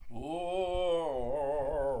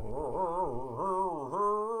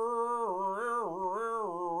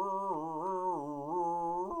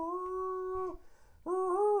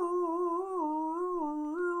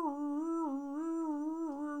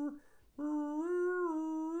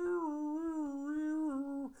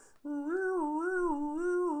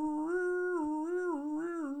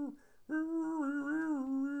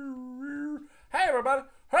everybody.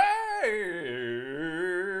 Hey,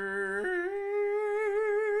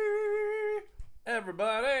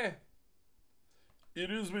 everybody.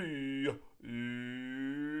 It is me,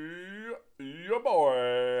 your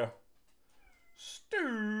boy, Stu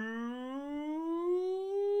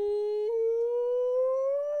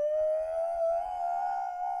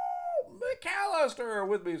McAllister.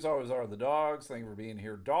 With me as always are the dogs. Thank you for being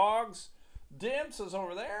here, dogs. Dimps is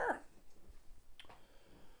over there.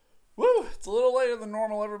 Woo! It's a little later than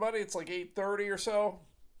normal, everybody. It's like 8:30 or so.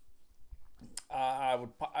 I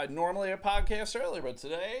normally have podcast earlier, but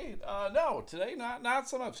today, no, today not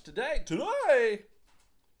so much. Today,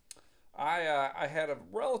 I had a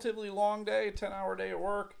relatively long day, 10-hour day at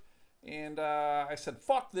work, and I said,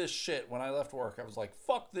 fuck this shit when I left work. I was like,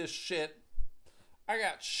 fuck this shit. I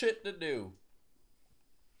got shit to do.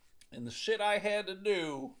 And the shit I had to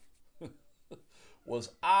do was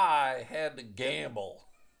I had to gamble.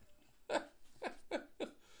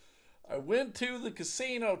 I went to the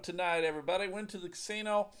casino tonight, everybody. Went to the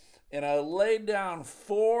casino, and I laid down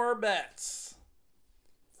 4 bets.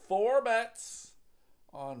 4 bets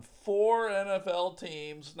on 4 NFL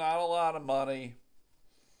teams. Not a lot of money.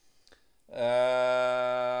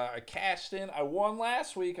 I cashed in. I won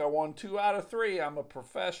last week. I won 2 out of 3. I'm a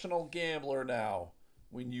professional gambler now.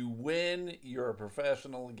 When you win, you're a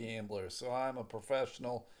professional gambler. So I'm a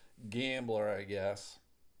professional gambler, I guess.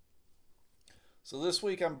 So this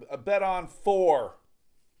week I bet on 4.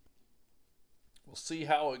 We'll see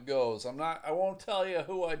how it goes. I won't tell you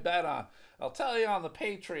who I bet on. I'll tell you on the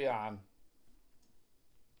Patreon.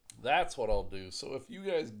 That's what I'll do. So if you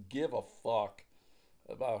guys give a fuck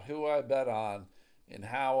about who I bet on and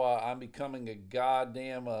how I'm becoming a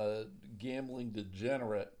goddamn gambling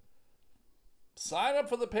degenerate, sign up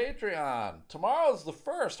for the Patreon. Tomorrow's the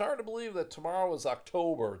 1st. Hard to believe that tomorrow is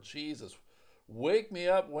October. Jesus. Wake me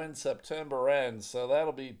up when September ends, so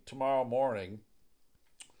that'll be tomorrow morning.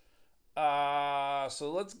 So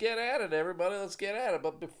let's get at it, everybody. Let's get at it.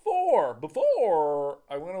 But before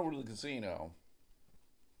I went over to the casino,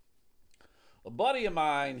 a buddy of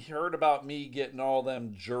mine heard about me getting all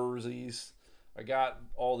them jerseys. I got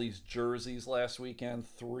all these jerseys last weekend,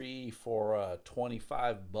 3 for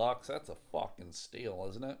 $25. That's a fucking steal,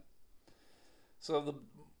 isn't it? So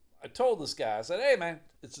I told this guy, I said, hey man,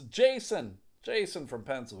 it's Jason from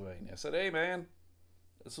Pennsylvania. I said, hey man,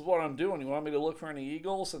 this is what I'm doing. You want me to look for any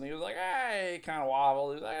Eagles? And he was like, hey, kind of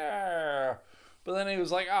wobbled. He was like, ah. But then he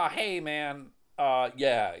was like, oh, hey man,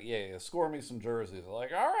 yeah, score me some jerseys. I'm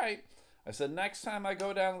like, all right. I said, next time I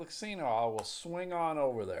go down to the casino, I will swing on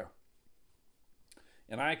over there.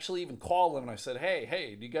 And I actually even called them and I said,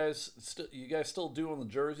 hey, do you guys still doing the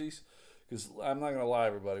jerseys? Because I'm not gonna lie,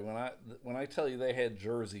 everybody. When I tell you they had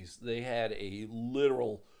jerseys, they had a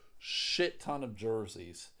literal shit ton of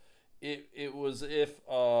jerseys. It was if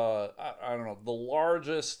I don't know, the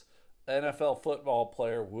largest NFL football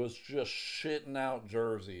player was just shitting out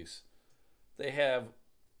jerseys. They have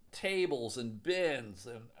tables and bins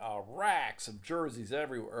and racks of jerseys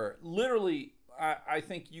everywhere. Literally, I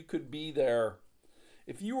think you could be there.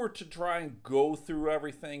 If you were to try and go through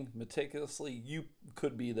everything meticulously, you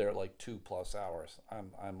could be there like 2+ hours.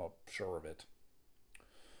 I'm sure of it.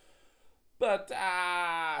 But,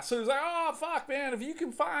 so he was like, oh, fuck, man, if you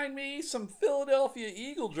can find me some Philadelphia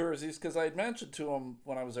Eagle jerseys, because I had mentioned to him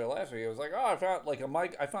when I was there last week, I was like, oh,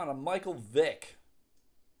 I found a Michael Vick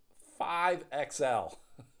 5XL.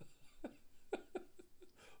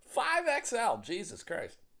 5XL, Jesus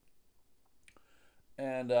Christ.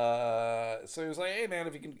 And so he was like, hey, man,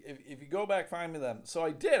 if you go back, find me them. So I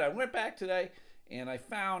did. I went back today, and I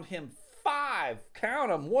found him 5, count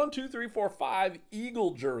them, 1, 2, 3, 4, 5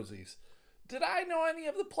 Eagle jerseys. Did I know any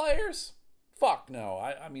of the players? Fuck no.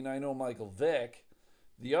 I mean, I know Michael Vick.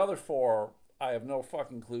 The other 4, I have no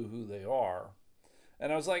fucking clue who they are.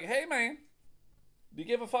 And I was like, hey, man, do you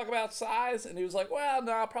give a fuck about size? And he was like, well,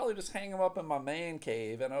 no, I'll probably just hang them up in my man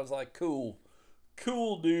cave. And I was like, cool,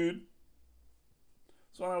 dude.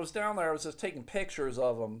 So when I was down there, I was just taking pictures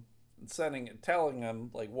of them and telling them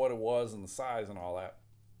like what it was and the size and all that.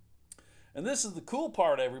 And this is the cool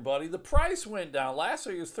part, everybody. The price went down. Last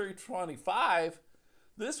week it was $3.25.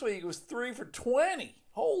 This week it was 3 for $20.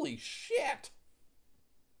 Holy shit.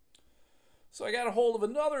 So I got a hold of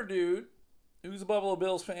another dude who's a Buffalo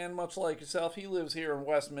Bills fan, much like yourself. He lives here in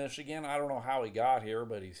West Michigan. I don't know how he got here,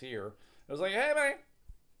 but he's here. I was like, hey, man,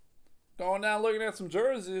 going down looking at some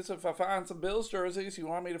jerseys. If I find some Bills jerseys, you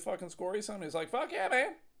want me to fucking score you some? He's like, fuck yeah,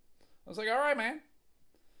 man. I was like, all right, man.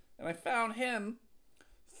 And I found him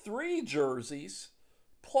 3 jerseys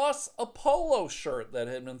plus a polo shirt that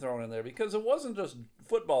had been thrown in there, because it wasn't just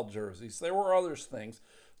football jerseys. There were other things.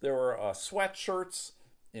 There were sweatshirts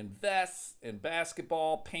and vests and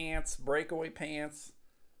basketball pants, breakaway pants,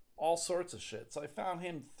 all sorts of shit. So I found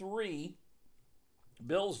him 3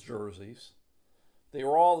 Bills jerseys. They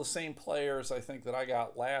were all the same players, I think, that I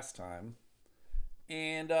got last time.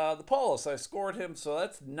 And the polos, I scored him, so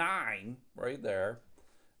that's 9 right there.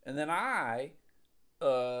 And then I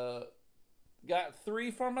got 3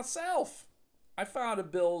 for myself. I found a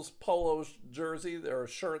Bills polo jersey or a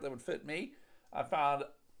shirt that would fit me. I found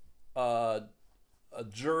a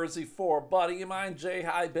jersey for a buddy of mine, Jay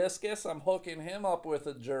Hibiscus. I'm hooking him up with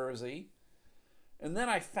a jersey. And then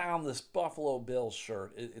I found this Buffalo Bills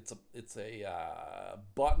shirt. It's a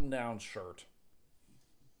button-down shirt.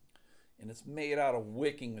 And it's made out of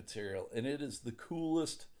wicking material. And it is the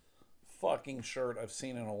coolest fucking shirt I've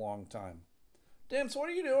seen in a long time. Dimps, what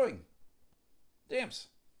are you doing? Dimps.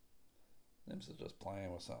 Dimps is just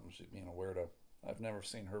playing with something. She's being a weirdo. I've never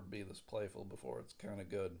seen her be this playful before. It's kind of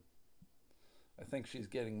good. I think she's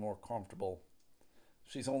getting more comfortable.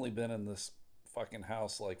 She's only been in this fucking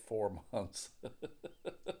house like 4 months.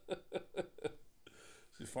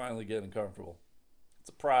 She's finally getting comfortable. It's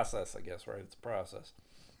a process, I guess, right? It's a process.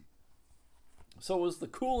 So it was the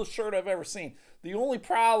coolest shirt I've ever seen. The only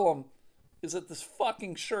problem is that this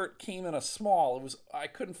fucking shirt came in a small. I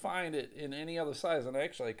couldn't find it in any other size, and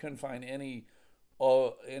actually I couldn't find any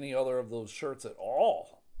other of those shirts at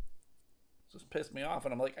all. It just pissed me off,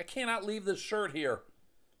 and I'm like, I cannot leave this shirt here.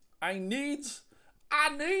 I needs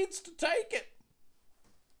to take it.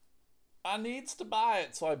 I needs to buy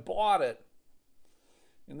it, so I bought it.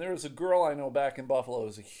 And there's a girl I know back in Buffalo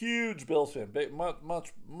who's a huge Bills fan,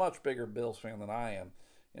 much bigger Bills fan than I am,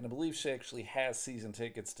 and I believe she actually has season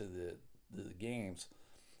tickets to the games.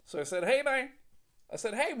 So I said, hey man,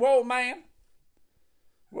 whoa man,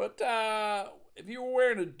 what if you were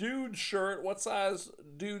wearing a dude shirt, what size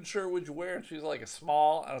dude shirt would you wear? And she's like, a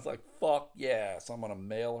small. And I was like, fuck yeah. So I'm gonna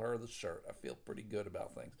mail her the shirt. I feel pretty good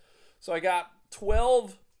about things. So I got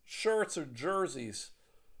 12 shirts or jerseys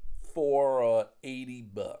for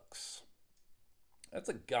 $80. That's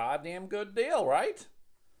a goddamn good deal, right?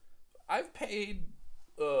 I've paid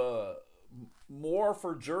more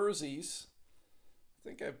for jerseys. I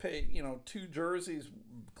think I paid, 2 jerseys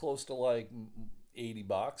close to like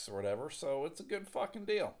 $80 or whatever. So it's a good fucking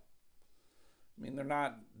deal. I mean, they're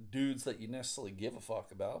not dudes that you necessarily give a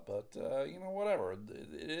fuck about, but whatever.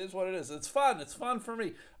 It is what it is. It's fun. It's fun for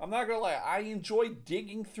me. I'm not gonna lie. I enjoy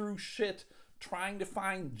digging through shit, trying to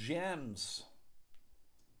find gems.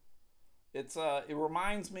 It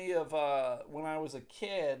reminds me of when I was a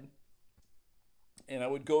kid, and I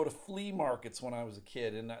would go to flea markets when I was a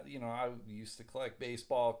kid, and I used to collect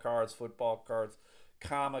baseball cards, football cards,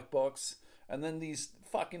 comic books, and then these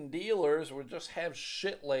fucking dealers would just have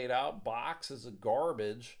shit laid out, boxes of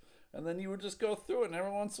garbage, and then you would just go through it, and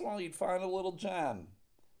every once in a while you'd find a little gem,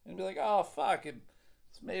 and be like, oh fuck,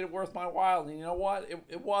 it's made it worth my while. And you know what?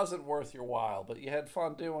 It wasn't worth your while, but you had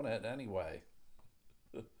fun doing it anyway.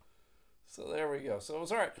 So there we go. So it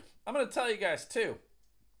was all right. I'm going to tell you guys too,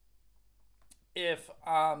 if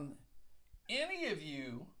any of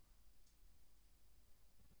you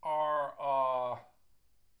are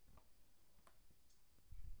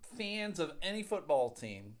fans of any football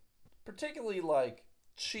team, particularly like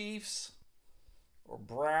Chiefs or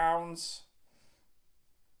Browns,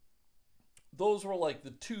 those were like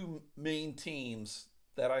the 2 main teams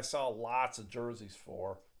that I saw lots of jerseys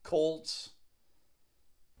for. Colts.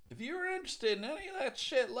 If you're interested in any of that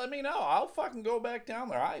shit, let me know. I'll fucking go back down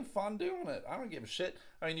there. I have fun doing it. I don't give a shit.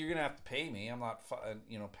 I mean, you're going to have to pay me. I'm not,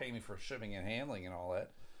 pay me for shipping and handling and all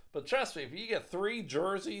that. But trust me, if you get 3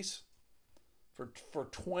 jerseys for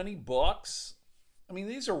 $20, I mean,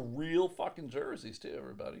 these are real fucking jerseys too,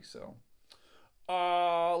 everybody. So,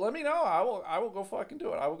 let me know. I will go fucking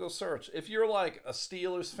do it. I will go search. If you're like a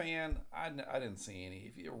Steelers fan, I didn't see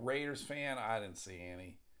any. If you're a Raiders fan, I didn't see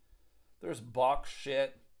any. There's Buck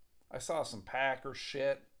shit. I saw some Packers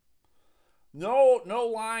shit. No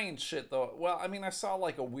Lions shit though. Well, I mean, I saw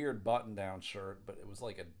like a weird button-down shirt, but it was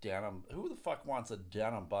like a denim. Who the fuck wants a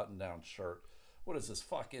denim button-down shirt? What is this,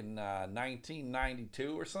 fucking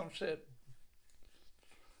 1992 or some shit?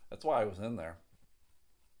 That's why I was in there.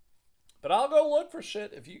 But I'll go look for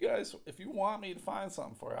shit. If you want me to find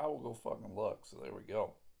something for you, I will go fucking look. So there we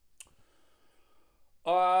go.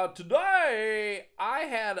 Today I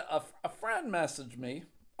had a friend message me.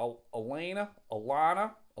 Alana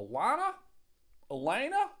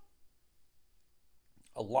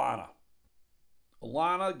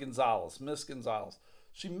Gonzalez, Miss Gonzalez.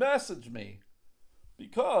 She messaged me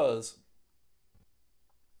because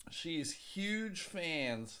she's huge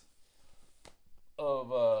fans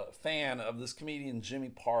of a fan of this comedian Jimmy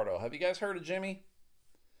Pardo. Have you guys heard of Jimmy?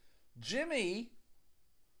 Jimmy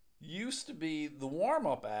used to be the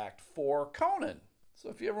warm-up act for Conan. So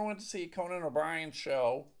if you ever went to see a Conan O'Brien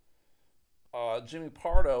show, Jimmy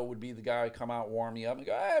Pardo would be the guy who come out, warm you up, and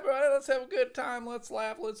go, hey, everybody, let's have a good time, let's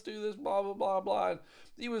laugh, let's do this, blah, blah, blah, blah. And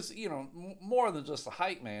he was, more than just a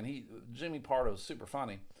hype man. Jimmy Pardo is super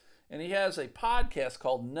funny. And he has a podcast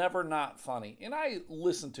called Never Not Funny. And I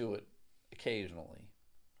listen to it occasionally,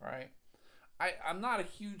 right? I'm not a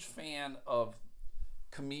huge fan of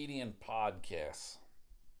comedian podcasts.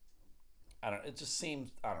 It just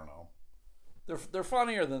seems, I don't know. They're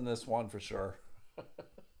funnier than this one for sure.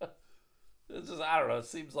 It's just, I don't know. It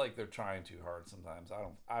seems like they're trying too hard sometimes.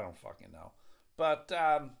 I don't fucking know. But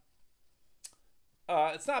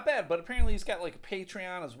it's not bad. But apparently he's got like a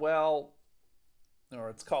Patreon as well, or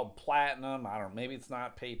it's called Platinum. I don't know. Maybe it's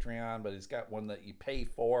not Patreon, but he's got one that you pay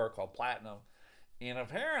for called Platinum. And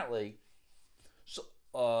apparently,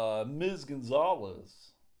 Ms.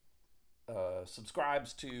 Gonzalez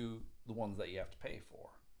subscribes to the ones that you have to pay for.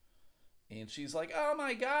 And she's like, oh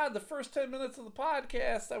my God, the first 10 minutes of the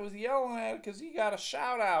podcast, I was yelling at it because you got a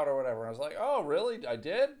shout out or whatever. And I was like, oh, really? I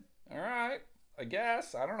did? All right. I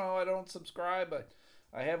guess. I don't know. I don't subscribe.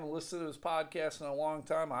 I haven't listened to his podcast in a long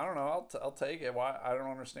time. I don't know. I'll take it. Why? I don't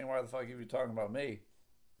understand why the fuck you be talking about me.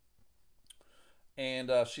 And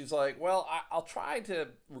she's like, well, I'll try to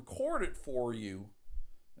record it for you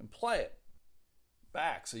and play it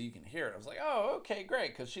back so you can hear it. I was like, oh, okay,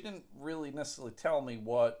 great. Because she didn't really necessarily tell me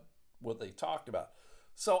what they talked about.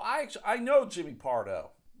 So I know Jimmy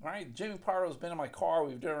Pardo, right? Jimmy Pardo's been in my car.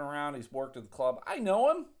 We've driven around. He's worked at the club. I know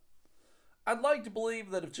him. I'd like to believe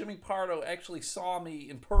that if Jimmy Pardo actually saw me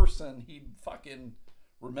in person, he'd fucking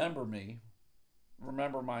remember me,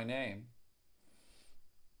 remember my name.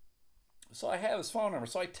 So I have his phone number.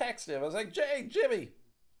 So I texted him. I was like, Jimmy,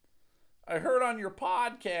 I heard on your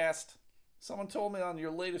podcast, someone told me on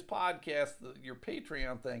your latest podcast, your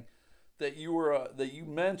Patreon thing, that you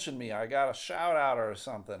mentioned me. I got a shout out or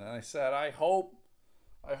something. And I said, I hope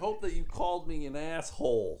that you called me an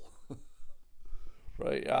asshole.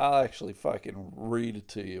 Right? I'll actually fucking read it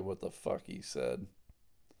to you what the fuck he said.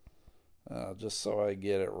 Just so I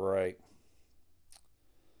get it right.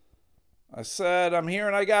 I said, I'm here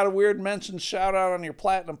and I got a weird mention shout out on your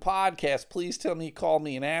Platinum podcast. Please tell me you called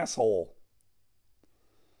me an asshole.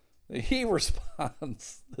 He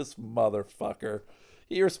responds, this motherfucker.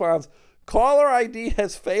 He responds, caller ID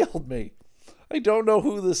has failed me. I don't know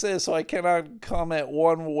who this is, so I cannot comment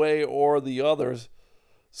one way or the others.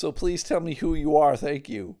 So please tell me who you are. Thank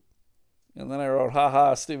you. And then I wrote,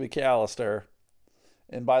 haha, Steve McAllister.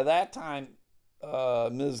 And by that time,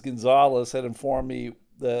 Ms. Gonzalez had informed me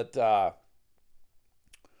that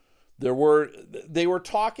they were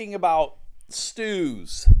talking about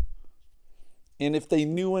stews. And if they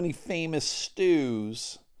knew any famous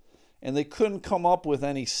stews, and they couldn't come up with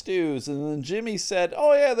any stews. And then Jimmy said,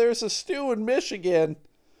 oh yeah, there's a stew in Michigan.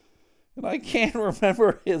 And I can't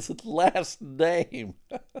remember his last name.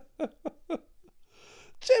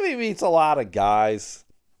 Jimmy meets a lot of guys.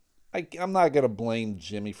 I'm not going to blame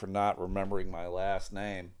Jimmy for not remembering my last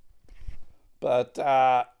name. But,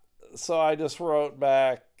 so I just wrote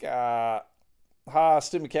back, Stu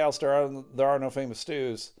McAllister, there are no famous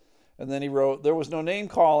stews. And then he wrote, there was no name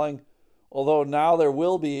calling, although now there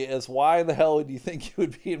will be, as why the hell would you think you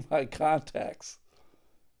would be in my contacts?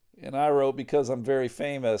 And I wrote, because I'm very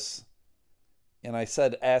famous. And I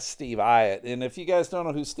said, ask Steve Iatt. And if you guys don't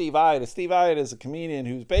know who Steve Iatt is a comedian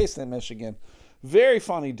who's based in Michigan. Very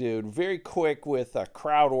funny dude. Very quick with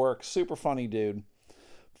crowd work. Super funny dude.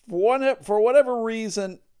 For whatever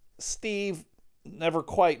reason, Steve never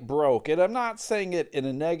quite broke. And I'm not saying it in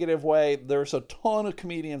a negative way. There's a ton of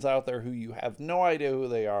comedians out there who you have no idea who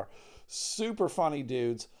they are. Super funny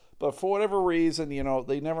dudes. But for whatever reason,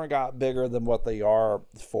 they never got bigger than what they are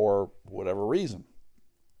for whatever reason.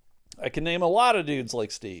 I can name a lot of dudes like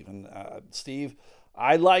Steve. And Steve,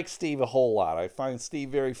 I like Steve a whole lot. I find Steve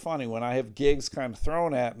very funny. When I have gigs kind of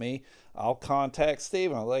thrown at me, I'll contact Steve.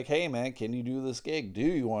 And I'm like, hey, man, can you do this gig? Do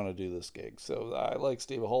you want to do this gig? So I like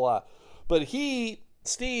Steve a whole lot. But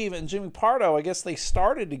Steve and Jimmy Pardo, I guess they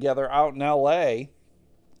started together out in L.A.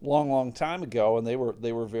 long time ago. And they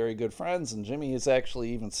were very good friends. And Jimmy has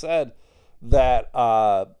actually even said that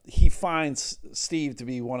he finds Steve to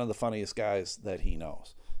be one of the funniest guys that he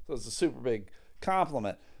knows. So it's a super big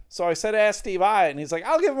compliment. So I said, ask Steve Iatt, and he's like,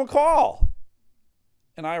 I'll give him a call.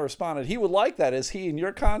 And I responded, he would like that. Is he in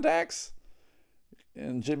your contacts?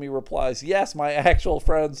 And Jimmy replies, yes, my actual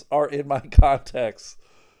friends are in my contacts.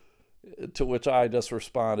 To which I just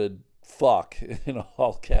responded, fuck, in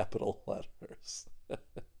all capital letters.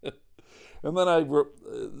 And then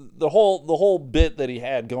the whole bit that he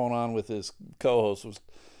had going on with his co-host was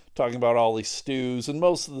talking about all these stews, and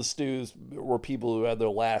most of the stews were people who had their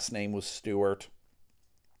last name was Stewart,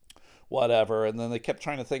 whatever. And then they kept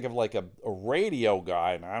trying to think of like a radio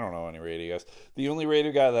guy, and I don't know any radio guys. The only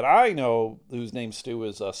radio guy that I know whose name's Stu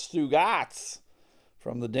is Stu Gatz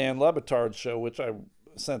from the Dan Le Batard show, which I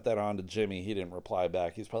sent that on to Jimmy. He didn't reply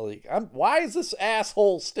back. He's probably, why is this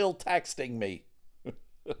asshole still texting me?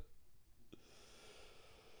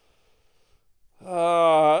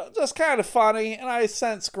 Just kind of funny, and I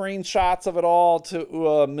sent screenshots of it all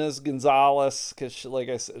to Ms. Gonzalez, because like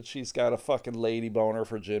I said, she's got a fucking lady boner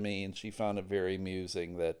for Jimmy, and she found it very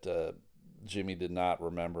amusing that Jimmy did not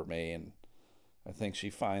remember me, and I think she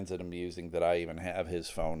finds it amusing that I even have his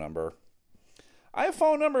phone number. I have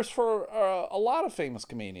phone numbers for a lot of famous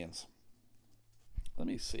comedians. Let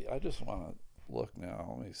me see. I just want to look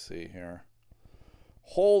now. Let me see here.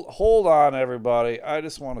 Hold on, everybody. I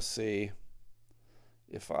just want to see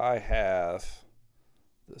if I have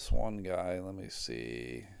this one guy. Let me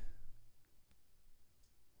see.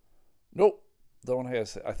 Nope. Don't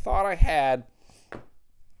have. I thought I had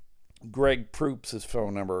Greg Proops'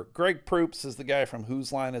 phone number. Greg Proops is the guy from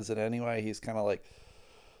Whose Line Is It Anyway? He's kind of like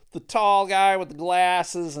the tall guy with the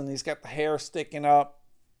glasses, and he's got the hair sticking up.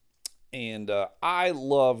 And I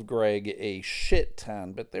love Greg a shit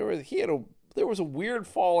ton, but there was a weird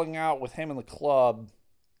falling out with him in the club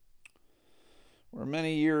where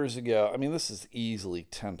many years ago, I mean, this is easily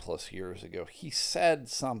 10 plus years ago, he said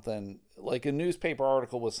something, like a newspaper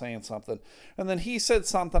article was saying something, and then he said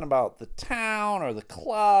something about the town or the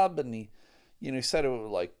club, and he said it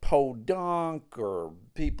was like podunk or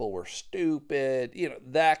people were stupid,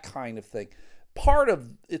 that kind of thing.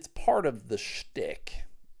 It's part of the shtick.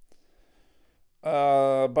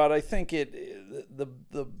 But I think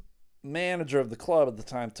the manager of the club at the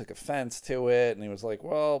time took offense to it, and he was like,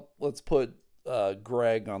 well, let's put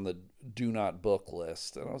Greg on the do not book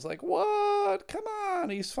list. And I was like, what? Come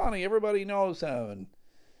on, he's funny. Everybody knows him. And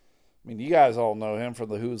I mean, you guys all know him from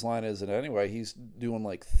the Whose Line Is It Anyway? He's doing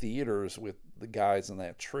like theaters with the guys in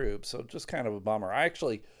that troupe. So just kind of a bummer. I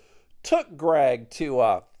actually took Greg to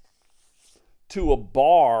a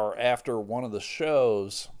bar after one of the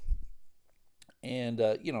shows. And,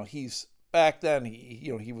 he's back then,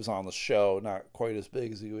 he was on the show, not quite as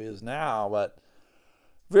big as he is now, but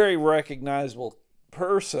very recognizable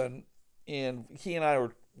person. And he and I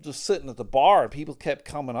were just sitting at the bar, and people kept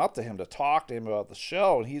coming up to him to talk to him about the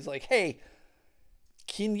show. And he's like, hey,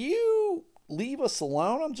 can you leave us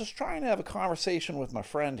alone? I'm just trying to have a conversation with my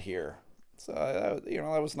friend here. So,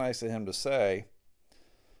 that was nice of him to say.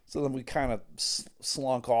 So then we kind of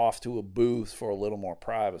slunk off to a booth for a little more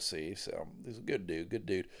privacy. So he's a good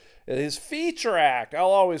dude. His feature act,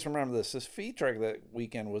 I'll always remember this. His feature act that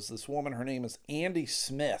weekend was this woman. Her name is Andy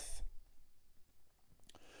Smith.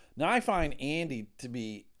 Now, I find Andy to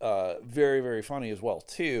be very, very funny as well,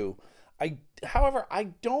 too. However, I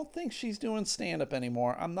don't think she's doing stand-up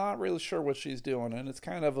anymore. I'm not really sure what she's doing, and it's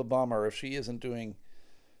kind of a bummer if she isn't doing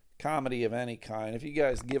comedy of any kind. If you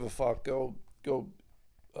guys give a fuck, go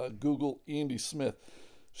Google Andy Smith.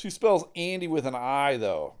 She spells Andy with an I,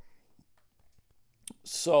 though.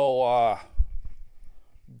 So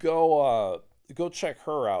go check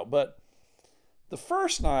her out. But the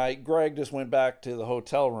first night, Greg just went back to the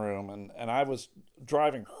hotel room, and I was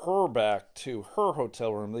driving her back to her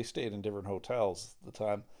hotel room. They stayed in different hotels at the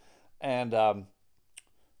time. And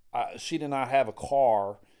she did not have a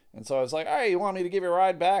car. And so I was like, hey, you want me to give you a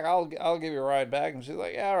ride back? I'll give you a ride back. And she's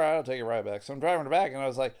like, yeah, all right, I'll take you a ride back. So I'm driving her back, and I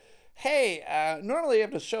was like, hey, normally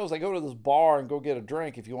after shows, I go to this bar and go get a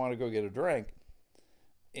drink if you want to go get a drink.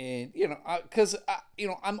 And, because,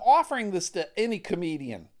 I'm offering this to any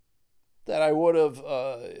comedian that I would have,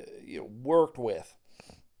 worked with.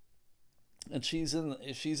 And she's in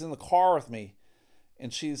the car with me,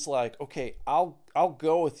 and she's like, okay, I'll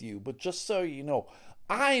go with you, but just so you know,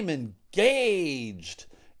 I'm engaged.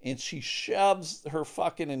 And she shoves her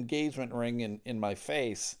fucking engagement ring in my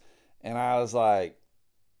face. And I was like,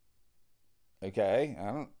 okay,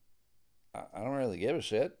 I don't really give a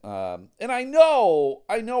shit. And I know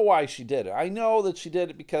why she did it. I know that she did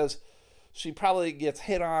it because she probably gets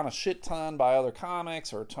hit on a shit ton by other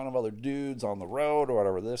comics or a ton of other dudes on the road or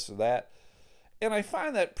whatever, this or that. And I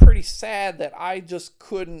find that pretty sad that I just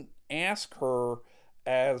couldn't ask her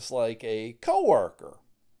as like a coworker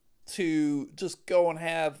to just go and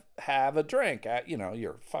have a drink.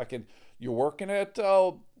 You're You're working at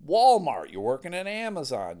Walmart. You're working at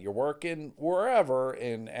Amazon. You're working wherever.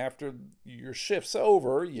 And after your shift's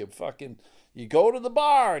over, you go to the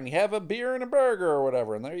bar and you have a beer and a burger or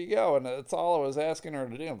whatever. And there you go. And that's all I was asking her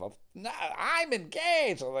to do. Nah, I'm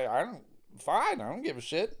engaged. I'm like, fine. I don't give a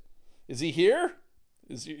shit. Is he here?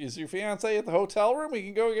 Is your fiance at the hotel room? We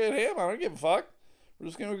can go get him. I don't give a fuck. We're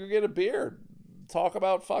just gonna go get a beer. Talk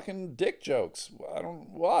about fucking dick jokes.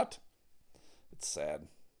 What? It's sad.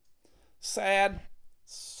 Sad.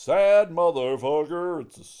 Sad motherfucker.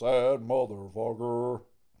 It's a sad motherfucker.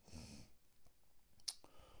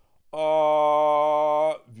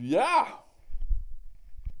 Yeah.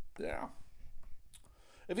 Yeah.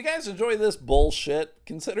 If you guys enjoy this bullshit,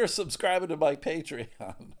 consider subscribing to my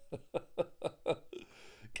Patreon.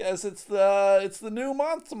 Because it's the new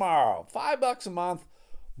month tomorrow. $5 a month.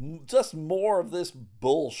 Just more of this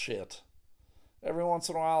bullshit. Every once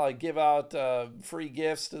in a while I give out free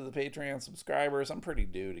gifts to the Patreon subscribers. I'm pretty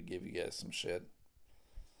due to give you guys some shit.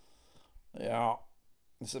 Yeah.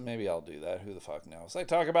 So maybe I'll do that. Who the fuck knows? I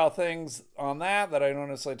talk about things on that I don't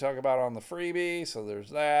necessarily talk about on the freebie. So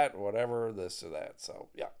there's that, whatever, this or that. So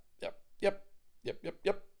yeah. Yep.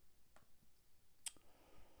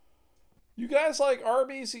 You guys like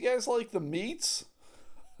Arby's? You guys like the meats?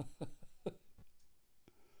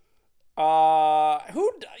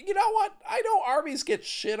 You know what? I know Arby's gets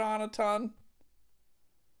shit on a ton.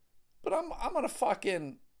 But I'm gonna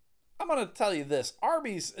tell you this.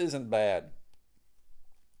 Arby's isn't bad.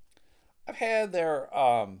 I've had their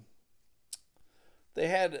they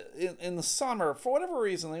had in the summer, for whatever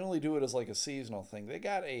reason, they only do it as like a seasonal thing. They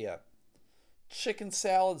got a chicken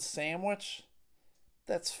salad sandwich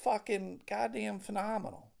that's fucking goddamn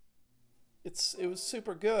phenomenal. It was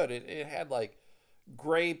super good. It had like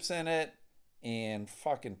grapes in it and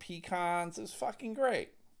fucking pecans. It was fucking great.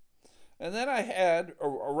 And then I had a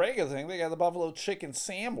regular thing. They got the buffalo chicken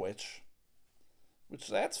sandwich, which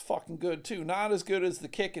that's fucking good too. Not as good as the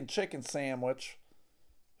kickin' chicken sandwich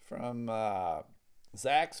from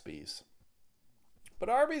Zaxby's. But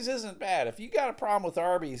Arby's isn't bad. If you got a problem with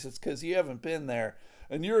Arby's, it's because you haven't been there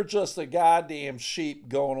and you're just a goddamn sheep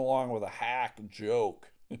going along with a hack joke.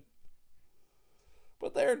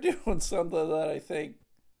 But they're doing something that I think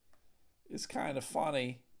is kind of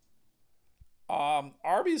funny.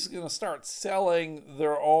 Arby's is going to start selling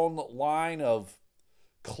their own line of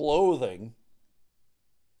clothing.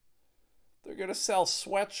 They're going to sell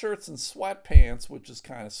sweatshirts and sweatpants, which is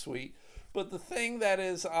kind of sweet. But the thing that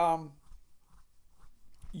is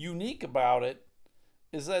unique about it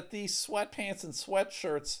is that these sweatpants and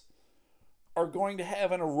sweatshirts are going to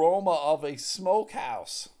have an aroma of a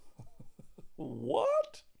smokehouse.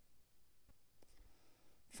 What?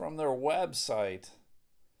 From their website.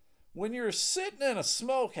 When you're sitting in a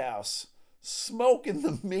smokehouse smoking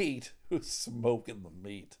the meat, who's smoking the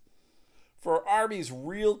meat? For Arby's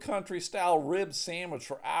real country style rib sandwich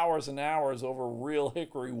for hours and hours over real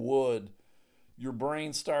hickory wood, your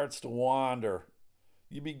brain starts to wander.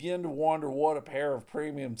 You begin to wonder what a pair of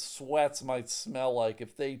premium sweats might smell like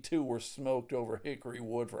if they too were smoked over hickory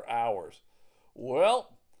wood for hours.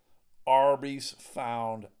 Well, Arby's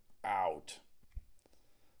found out.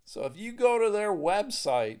 So if you go to their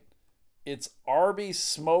website, it's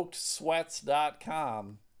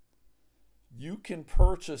arbysmokedsweats.com. You can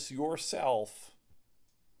purchase yourself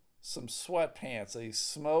some sweatpants, a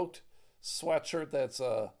smoked sweatshirt that's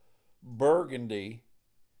a burgundy,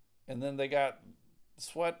 and then they got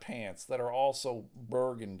sweatpants that are also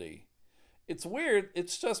burgundy. It's weird.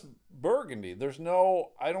 It's just burgundy.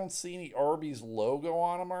 I don't see any Arby's logo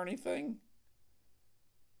on them or anything.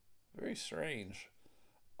 Very strange.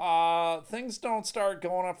 Things don't start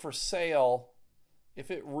going up for sale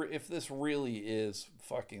if this really is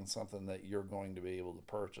fucking something that you're going to be able to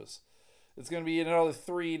purchase. It's going to be another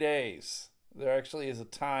 3 days. There actually is a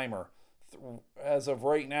timer. As of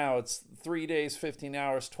right now, it's 3 days, 15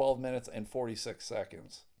 hours, 12 minutes, and 46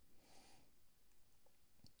 seconds.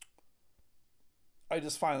 I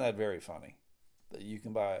just find that very funny that you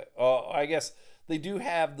can buy. I guess they do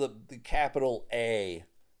have the capital A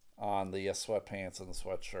on the sweatpants and the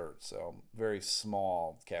sweatshirt, so very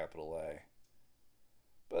small capital A.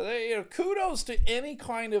 But kudos to any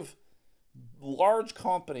kind of large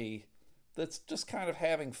company that's just kind of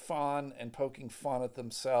having fun and poking fun at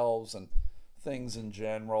themselves and things in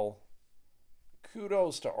general.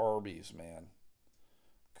 Kudos to Arby's, man.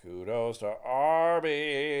 Kudos to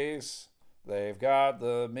Arby's. They've got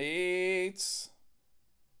the meats.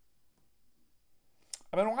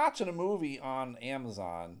 I've been watching a movie on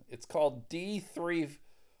Amazon. It's called D3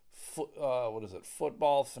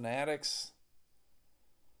 Football Fanatics.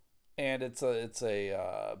 and it's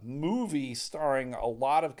a movie starring a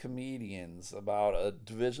lot of comedians about a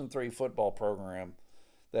Division III football program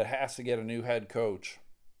that has to get a new head coach,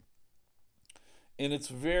 and it's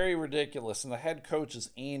very ridiculous. And the head coach is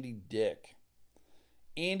Andy Dick.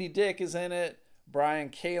 Andy Dick is in it. Brian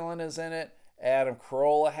Callen is in it. Adam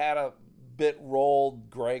Carolla had a bit role.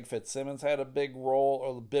 Greg Fitzsimmons had a big role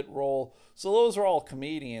or the bit role. So those are all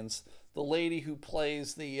comedians. The lady who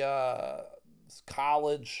plays the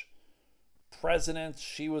college president,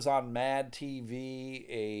 she was on Mad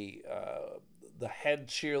TV. The head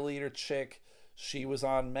cheerleader chick, she was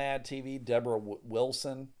on Mad TV. Deborah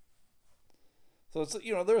Wilson. So it's,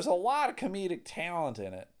 there's a lot of comedic talent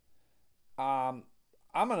in it.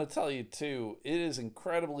 I'm going to tell you too, it is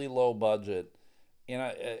incredibly low budget, and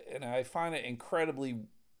I find it incredibly.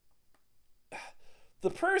 The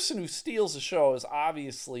person who steals the show is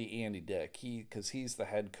obviously Andy Dick, because he's the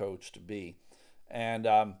head coach to be, and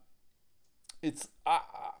it's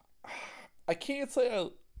I can't say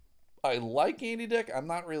I like Andy Dick. I'm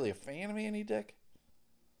not really a fan of Andy Dick,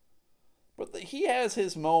 but he has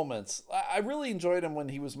his moments. I really enjoyed him when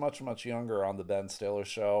he was much younger on the Ben Stiller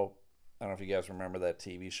show. I don't know if you guys remember that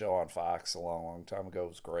TV show on Fox a long time ago. It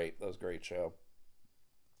was great. That was a great show.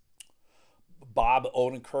 Bob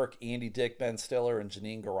Odenkirk, Andy Dick, Ben Stiller, and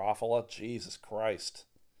Janeane Garofalo. Jesus Christ.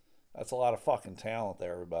 That's a lot of fucking talent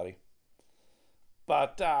there, everybody.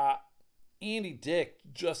 But Andy Dick,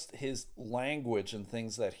 just his language and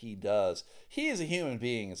things that he does. He as a human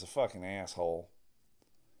being is a fucking asshole.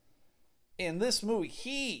 In this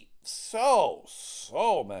movie,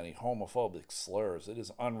 so many homophobic slurs. It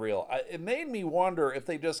is unreal. It made me wonder if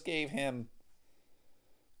they just gave him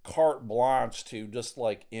carte blanche to just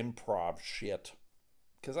like improv shit,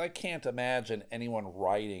 because I can't imagine anyone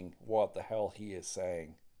writing what the hell he is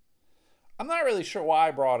saying. I'm not really sure why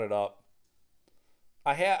I brought it up.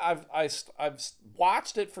 I've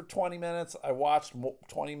watched it for 20 minutes. I watched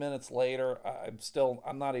 20 minutes later.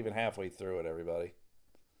 I'm not even halfway through it, everybody.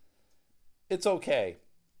 It's okay.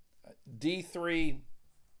 D3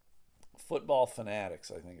 Football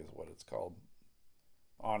Fanatics, I think is what it's called,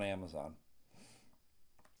 on Amazon.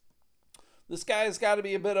 This guy's got to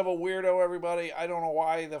be a bit of a weirdo, everybody. I don't know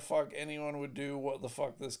why the fuck anyone would do what the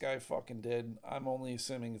fuck this guy fucking did. I'm only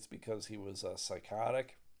assuming it's because he was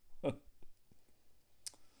psychotic.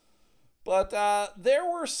 But there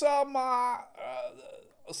were some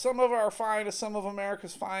of our finest, some of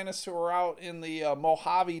America's finest, who were out in the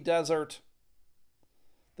Mojave Desert.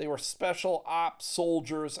 They were special ops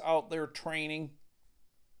soldiers out there training.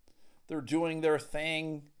 They're doing their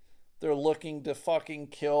thing. They're looking to fucking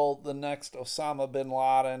kill the next Osama bin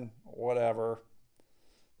Laden, whatever.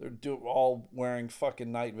 They're all wearing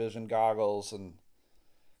fucking night vision goggles and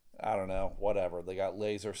I don't know, whatever. They got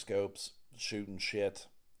laser scopes, shooting shit,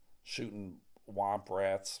 shooting womp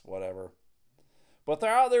rats, whatever. But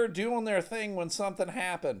they're out there doing their thing when something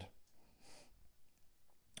happened.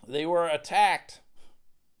 They were attacked.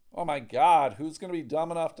 Oh my God, who's going to be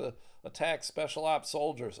dumb enough to attack special ops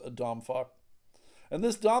soldiers? A dumb fuck. And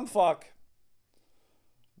this dumb fuck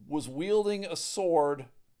was wielding a sword,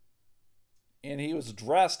 and he was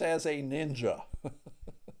dressed as a ninja.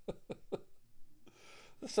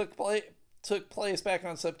 This took place back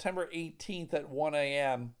on September 18th at 1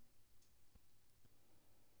 a.m.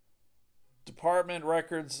 Department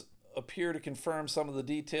records appear to confirm some of the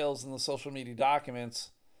details in the social media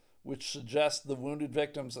documents, which suggest the wounded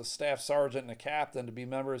victims, a staff sergeant and a captain, to be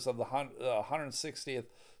members of the 160th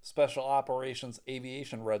Special Operations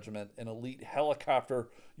Aviation Regiment, an elite helicopter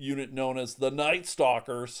unit known as the Night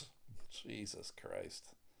Stalkers. Jesus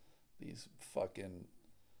Christ. These fucking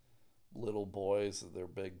little boys, they're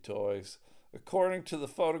big toys. According to the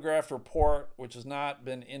photographed report, which has not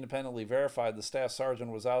been independently verified, the staff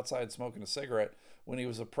sergeant was outside smoking a cigarette when he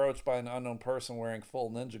was approached by an unknown person wearing full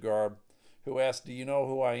ninja garb, who asked, "Do you know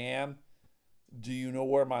who I am? Do you know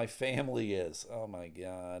where my family is?" Oh my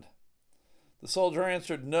God. The soldier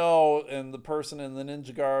answered no, and the person in the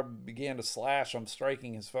ninja garb began to slash him,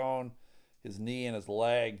 striking his phone, his knee, and his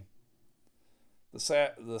leg. The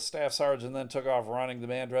staff sergeant then took off running. The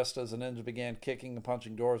man dressed as a ninja began kicking and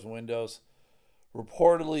punching doors and windows,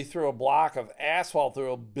 reportedly threw a block of asphalt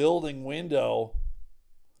through a building window.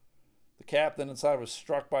 The captain inside was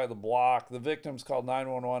struck by the block. The victims called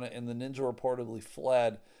 911, and the ninja reportedly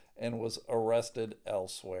fled and was arrested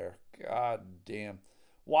elsewhere. God damn.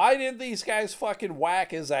 Why didn't these guys fucking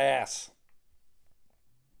whack his ass?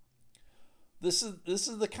 This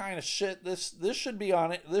is the kind of shit this should be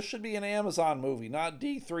on it. This should be an Amazon movie, not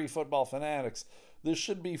D3 Football Fanatics. This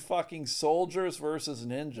should be fucking soldiers versus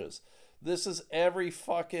ninjas. This is every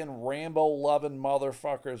fucking Rambo loving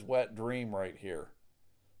motherfucker's wet dream right here.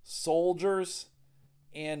 Soldiers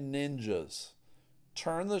and ninjas.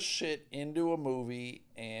 Turn the shit into a movie,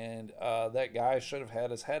 and that guy should have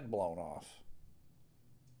had his head blown off.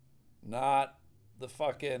 Not the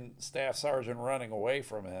fucking staff sergeant running away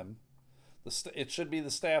from him. It should be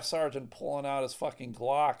the staff sergeant pulling out his fucking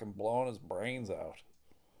Glock and blowing his brains out.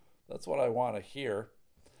 That's what I want to hear.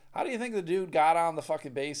 How do you think the dude got on the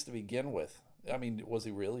fucking base to begin with? I mean, was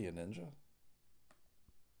he really a ninja?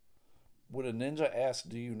 Would a ninja ask,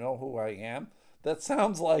 "Do you know who I am?" That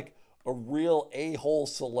sounds like a real a-hole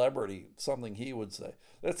celebrity, something he would say.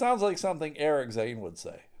 That sounds like something Eric Zane would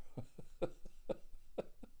say.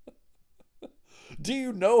 Do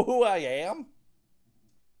you know who I am?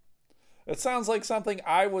 It sounds like something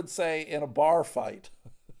I would say in a bar fight.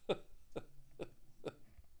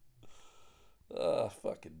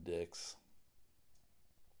 Fucking dicks.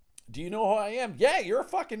 Do you know who I am? Yeah, you're a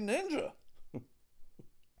fucking ninja.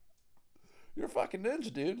 You're a fucking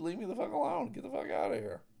ninja, dude. Leave me the fuck alone. Get the fuck out of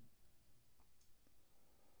here.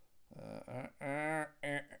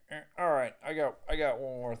 All right, I got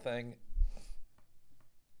one more thing,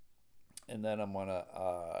 and then I'm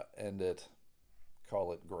gonna end it.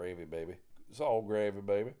 Call it gravy, baby. It's all gravy,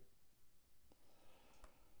 baby.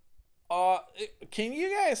 Can you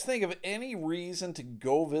guys think of any reason to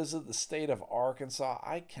go visit the state of Arkansas?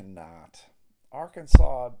 I cannot.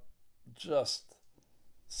 Arkansas just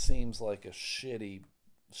seems like a shitty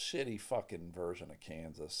fucking version of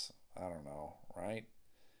Kansas. I don't know, right?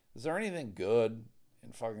 Is there anything good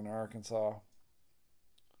in fucking Arkansas?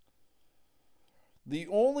 The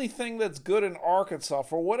only thing that's good in Arkansas,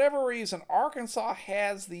 for whatever reason, Arkansas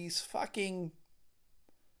has these fucking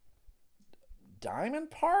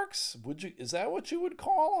diamond parks? Is that what you would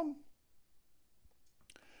call them?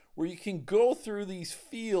 Where you can go through these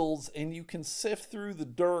fields and you can sift through the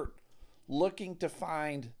dirt looking to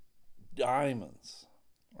find diamonds,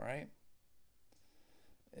 right?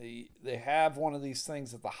 They have one of these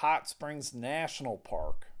things at the Hot Springs National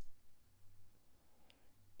Park.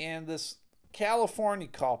 And this California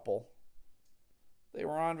couple, they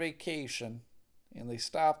were on vacation and they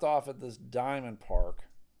stopped off at this diamond park.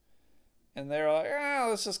 And they were like,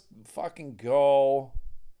 let's just fucking go.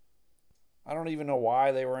 I don't even know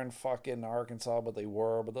why they were in fucking Arkansas, but they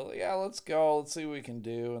were. But they're like, yeah, let's go. Let's see what we can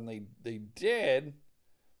do. And they did.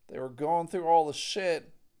 They were going through all the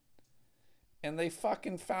shit. And they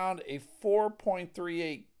fucking found a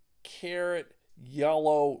 4.38 carat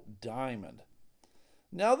yellow diamond.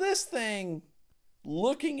 Now this thing,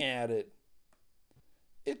 looking at it,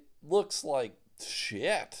 it looks like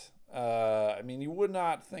shit. I mean, you would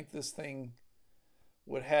not think this thing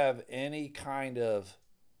would have any kind of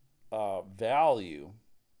value.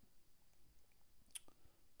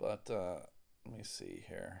 But let me see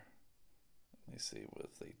here. Let me see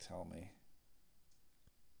what they tell me.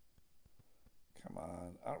 Come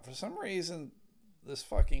on. For some reason, this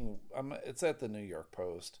fucking... it's at the New York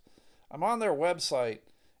Post. I'm on their website,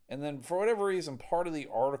 and then for whatever reason, part of the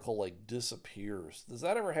article like disappears. Does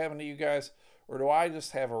that ever happen to you guys? Or do I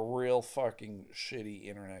just have a real fucking shitty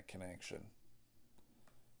internet connection?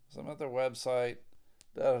 So I'm at their website.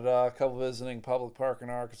 Couple visiting public park in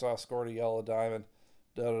Arkansas scored a yellow diamond.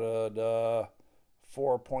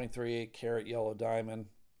 4.38 carat yellow diamond.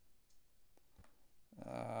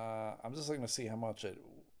 I'm just looking to see how much they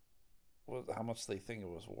think it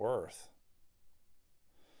was worth.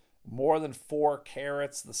 More than 4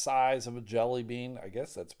 carats, the size of a jelly bean. I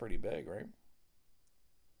guess that's pretty big, right?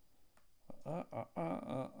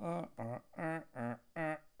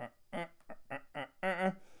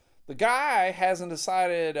 The guy hasn't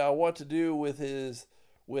decided what to do with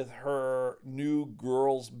her new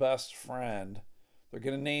girl's best friend. They're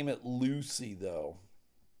going to name it Lucy, though,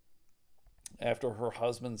 after her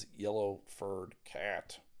husband's yellow-furred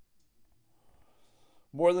cat.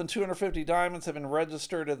 More than 250 diamonds have been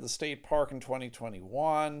registered at the state park in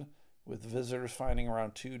 2021, with visitors finding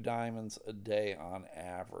around 2 diamonds a day on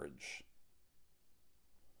average.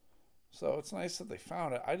 So it's nice that they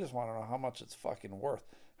found it. I just want to know how much it's fucking worth.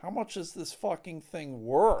 How much is this fucking thing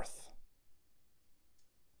worth?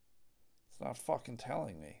 It's not fucking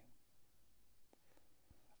telling me.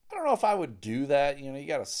 I don't know if I would do that. You know, you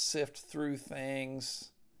got to sift through things.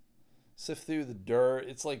 Sift through the dirt.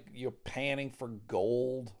 It's like you're panning for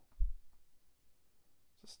gold.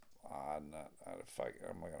 Just, I'm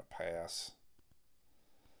going to pass.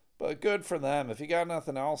 But good for them. If you got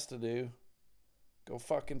nothing else to do, go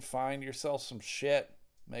fucking find yourself some shit.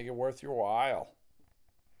 Make it worth your while.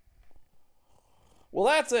 Well,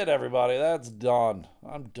 that's it, everybody. That's done.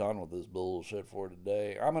 I'm done with this bullshit for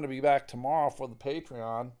today. I'm going to be back tomorrow for the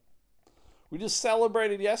Patreon. We just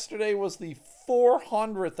celebrated, yesterday was the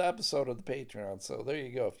 400th episode of the Patreon. So there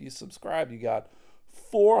you go. If you subscribe, you got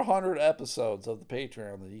 400 episodes of the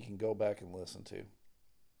Patreon that you can go back and listen to.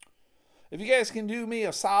 If you guys can do me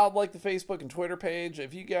a solid, like the Facebook and Twitter page,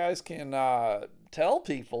 if you guys can tell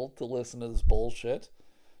people to listen to this bullshit,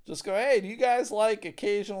 just go, hey, do you guys like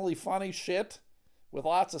occasionally funny shit with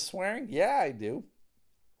lots of swearing? Yeah, I do.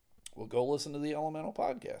 Well, go listen to the Elemental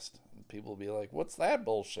Podcast. And people will be like, what's that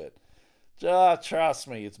bullshit? Just trust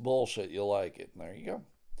me, it's bullshit. You'll like it. And there you go.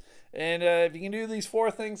 And if you can do these 4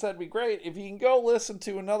 things, that'd be great. If you can go listen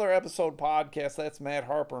to another episode podcast, that's Matt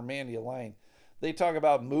Harper and Mandy Elaine. They talk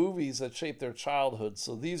about movies that shaped their childhood.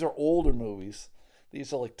 So these are older movies.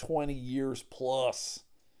 These are like 20 years plus.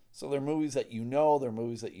 So they're movies that you know. They're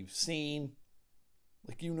movies that you've seen.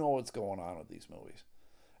 Like, you know what's going on with these movies.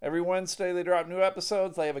 Every Wednesday they drop new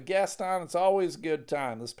episodes. They have a guest on. It's always a good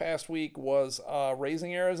time. This past week was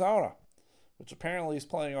Raising Arizona, which apparently is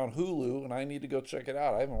playing on Hulu, and I need to go check it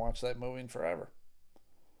out. I haven't watched that movie in forever.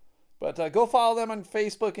 But go follow them on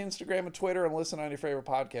Facebook, Instagram, and Twitter, and listen on your favorite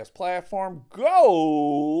podcast platform.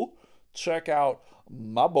 Go check out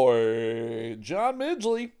my boy, John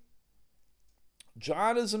Midgley.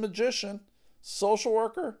 John is a magician, social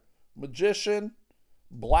worker, magician,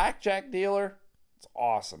 blackjack dealer. It's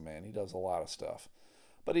awesome, man. He does a lot of stuff.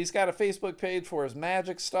 But he's got a Facebook page for his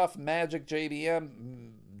magic stuff, Magic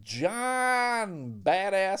JBM, John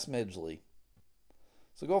Badass Midgley.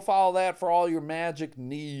 So go follow that for all your magic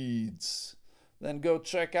needs. Then go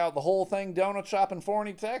check out the Whole Thing Donut Shop in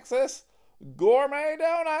Forney, Texas. Gourmet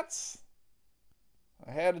donuts.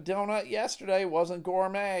 I had a donut yesterday. Wasn't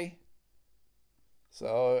gourmet.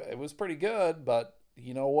 So it was pretty good, but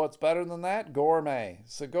you know what's better than that? Gourmet.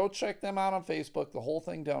 So go check them out on Facebook, the Whole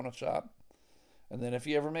Thing Donut Shop. And then if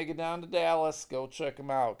you ever make it down to Dallas, go check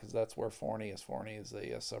them out, because that's where Forney is. Forney is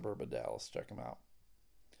a suburb of Dallas. Check them out.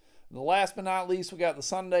 And the last but not least, we got the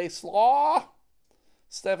Sunday Slaw.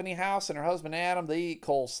 Stephanie House and her husband Adam, they eat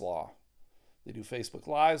coleslaw. They do Facebook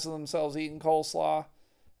Lives of themselves eating coleslaw.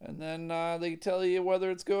 And then they tell you whether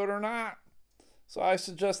it's good or not. So I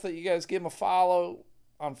suggest that you guys give them a follow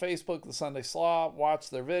on Facebook, the Sunday Slaw. Watch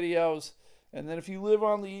their videos. And then if you live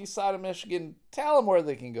on the east side of Michigan, tell them where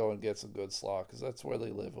they can go and get some good slaw, because that's where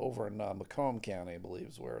they live, over in Macomb County, I believe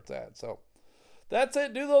is where it's at. So that's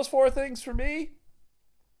it. Do those 4 things for me.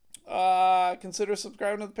 Consider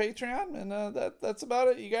subscribing to the Patreon, and that's about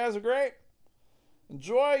it. You guys are great.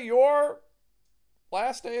 Enjoy your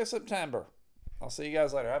last day of September. I'll see you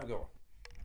guys later. Have a good one.